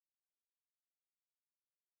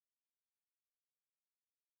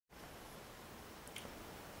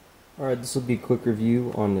Alright, this will be a quick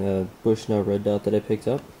review on the Bushnell red dot that I picked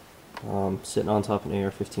up. Sitting on top of an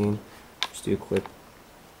AR-15. Just do a quick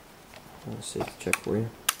safety check for you.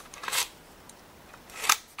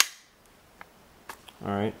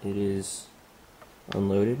 Alright, it is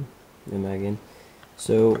unloaded, no mag in.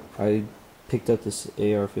 So I picked up this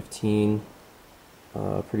AR-15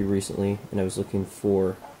 pretty recently, and I was looking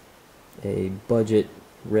for a budget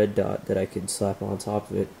red dot that I could slap on top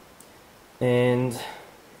of it. And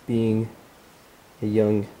being a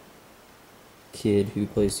young kid who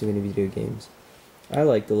plays too many video games, I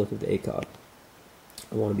like the look of the ACOG.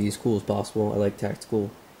 I want to be as cool as possible. I like tactical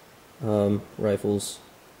rifles,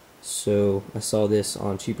 so I saw this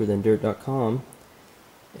on cheaperthandirt.com,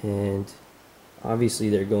 and obviously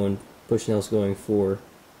Bushnell's going for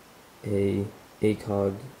a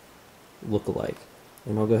ACOG look-alike.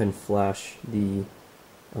 And I'll go ahead and flash the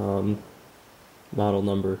model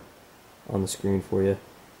number on the screen for you.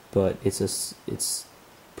 But it's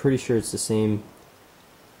pretty sure it's the same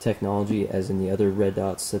technology as in the other red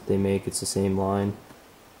dots that they make. It's the same line,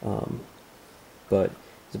 but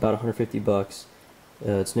it's about 150 bucks.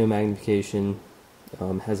 It's no magnification.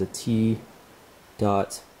 Has a T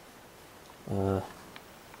dot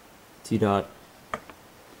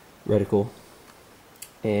reticle,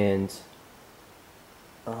 and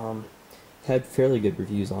had fairly good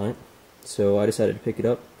reviews on it. So I decided to pick it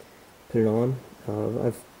up, put it on.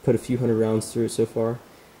 I've put a few hundred rounds through it so far,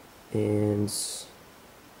 and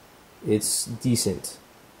it's decent.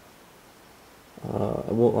 I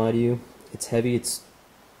won't lie to you, it's heavy. It's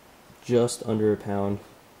just under a pound,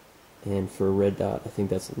 and for a red dot I think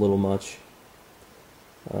that's a little much.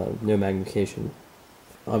 No magnification.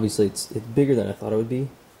 Obviously it's bigger than I thought it would be.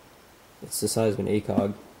 It's the size of an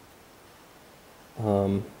ACOG,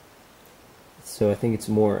 so I think it's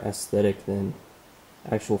more aesthetic than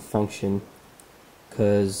actual function,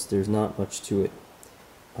 because there's not much to it.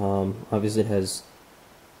 Obviously it has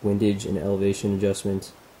windage and elevation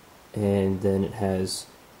adjustment, and then it has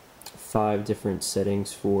 5 different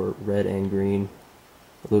settings for red and green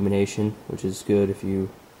illumination, which is good. If you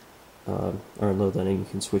are in low lighting, you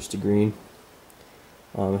can switch to green.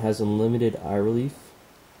 It has unlimited eye relief,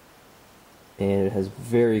 and it has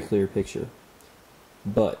very clear picture,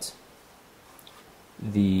 but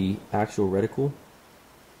the actual reticle,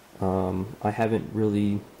 I haven't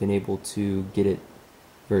really been able to get it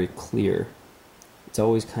very clear. It's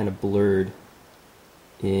always kind of blurred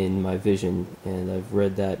in my vision, and I've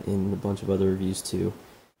read that in a bunch of other reviews too.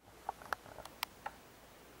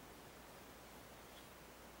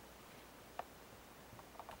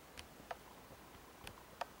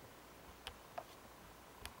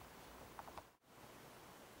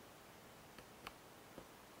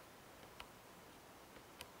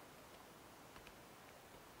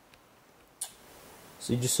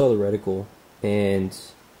 So you just saw the reticle, and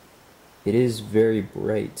it is very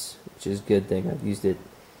bright, which is a good thing. I've used it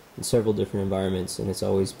in several different environments, and I've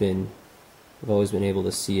always been able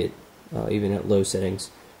to see it, even at low settings,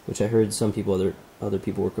 which I heard other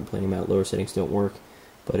people were complaining about lower settings don't work.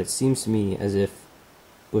 But it seems to me as if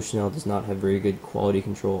Bushnell does not have very good quality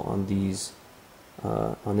control on these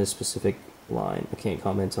on this specific line. I can't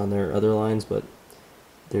comment on their other lines, but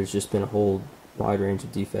there's just been a whole wide range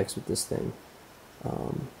of defects with this thing.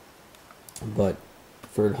 But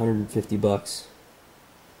for 150 bucks,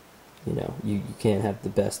 you know, you can't have the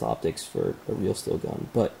best optics for a real steel gun.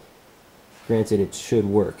 But granted, it should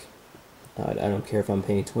work. I don't care if I'm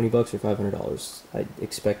paying 20 bucks or $500. I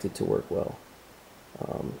expect it to work well.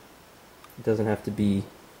 It doesn't have to be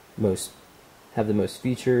have the most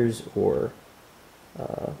features or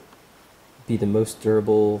be the most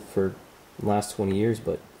durable for the last 20 years,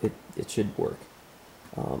 but it should work.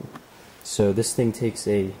 So this thing takes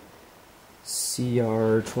a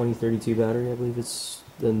CR2032 battery, I believe it's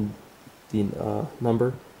the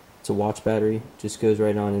number. It's a watch battery, just goes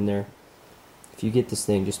right on in there. If you get this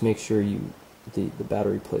thing, just make sure the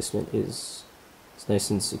battery placement is nice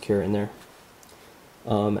and secure in there.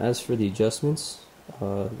 As for the adjustments,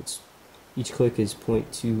 each click is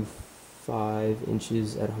 0.25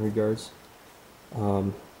 inches at 100 yards.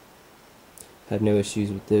 Had no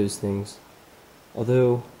issues with those things,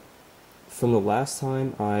 although from the last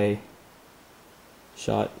time I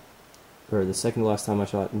shot, or the second to last time I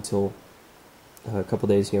shot until a couple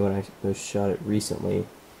days ago when I shot it recently,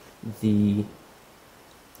 the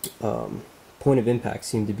point of impact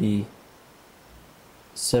seemed to be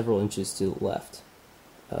several inches to the left,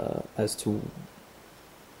 as to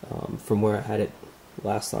from where I had it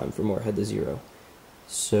last time, from where I had the 0.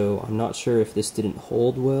 So I'm not sure if this didn't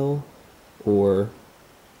hold well or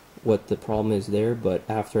what the problem is there, but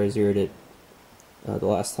after I zeroed it the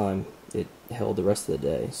last time it held the rest of the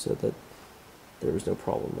day, so that there was no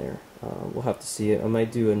problem there. We'll have to see it. I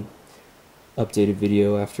might do an updated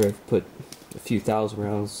video after I've put a few thousand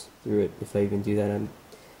rounds through it, if I even do that. I'm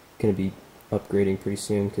going to be upgrading pretty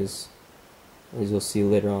soon, because as you'll see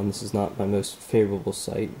later on, this is not my most favorable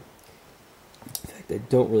sight. In fact, I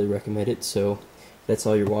don't really recommend it, so if that's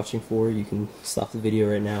all you're watching for, you can stop the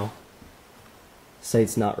video right now.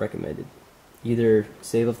 Sight's not recommended. Either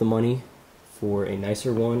save up the money for a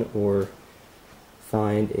nicer one, or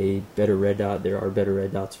find a better red dot. There are better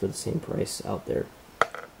red dots for the same price out there.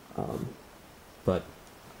 But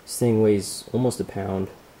this thing weighs almost a pound.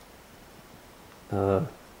 It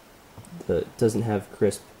doesn't have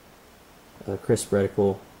crisp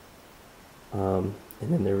reticle, and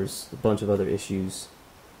then there was a bunch of other issues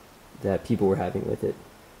that people were having with it.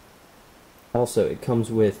 Also, it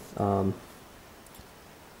comes with it'll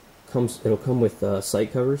come with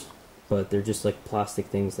sight covers, but they're just like plastic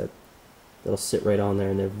things that'll sit right on there,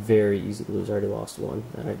 and they're very easy to lose. I already lost one.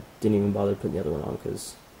 I didn't even bother putting the other one on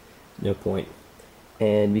because no point.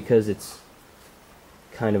 And because it's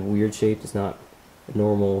kind of weird shaped, it's not a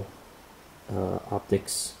normal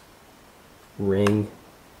optics ring,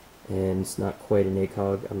 and it's not quite an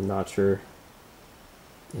ACOG. I'm not sure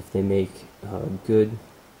if they make good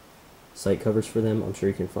sight covers for them. I'm sure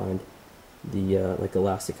you can find the like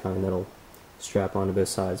elastic kind that'll strap onto both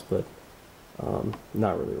sides, but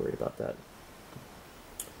not really worried about that.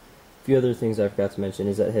 A few other things I forgot to mention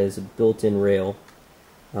is that it has a built-in rail,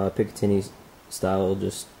 Picatinny style.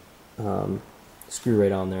 Just screw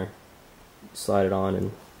right on there, slide it on,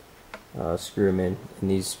 and screw them in. And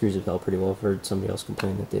these screws have held pretty well. I've heard somebody else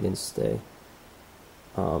complain that they didn't stay.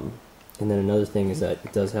 And then another thing is that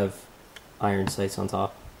it does have iron sights on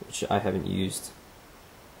top, which I haven't used.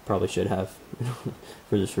 Probably should have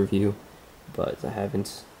for this review, but I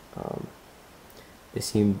haven't. They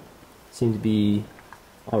seem to be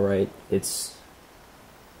alright. I'll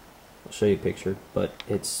show you a picture, but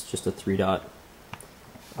it's just a 3-dot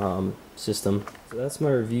system. So that's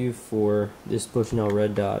my review for this Bushnell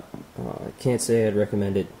red dot. I can't say I'd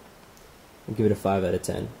recommend it. I'd give it a 5 out of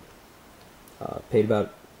 10. Paid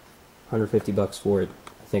about $150 for it.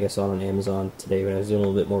 I think I saw it on Amazon today when I was doing a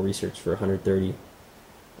little bit more research for $130.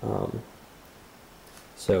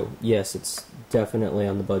 So yes, it's definitely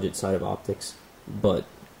on the budget side of optics, but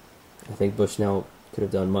I think Bushnell could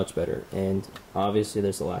have done much better. And obviously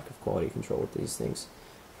there's a lack of quality control with these things.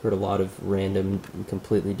 I've heard a lot of random and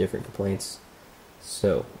completely different complaints,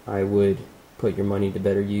 so I would put your money to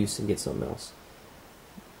better use and get something else.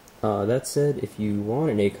 That said, if you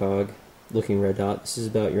want an ACOG-looking red dot, this is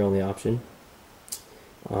about your only option.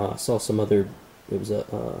 I saw some other, it was a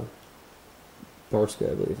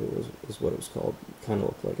Barska, I believe is what it was called. Kind of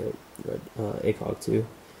looked like a red ACOG too,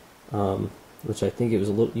 which I think it was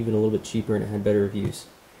even a little bit cheaper, and it had better reviews.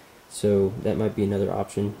 So that might be another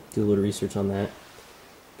option. Do a little research on that.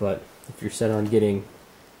 But if you're set on getting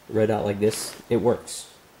a red dot like this, it works.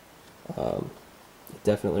 It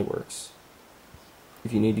definitely works.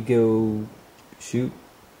 If you need to go shoot,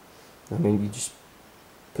 I mean, you just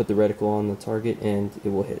put the reticle on the target and it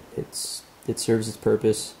will hit. It serves its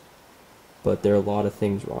purpose, but there are a lot of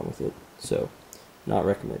things wrong with it, so not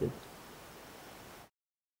recommended.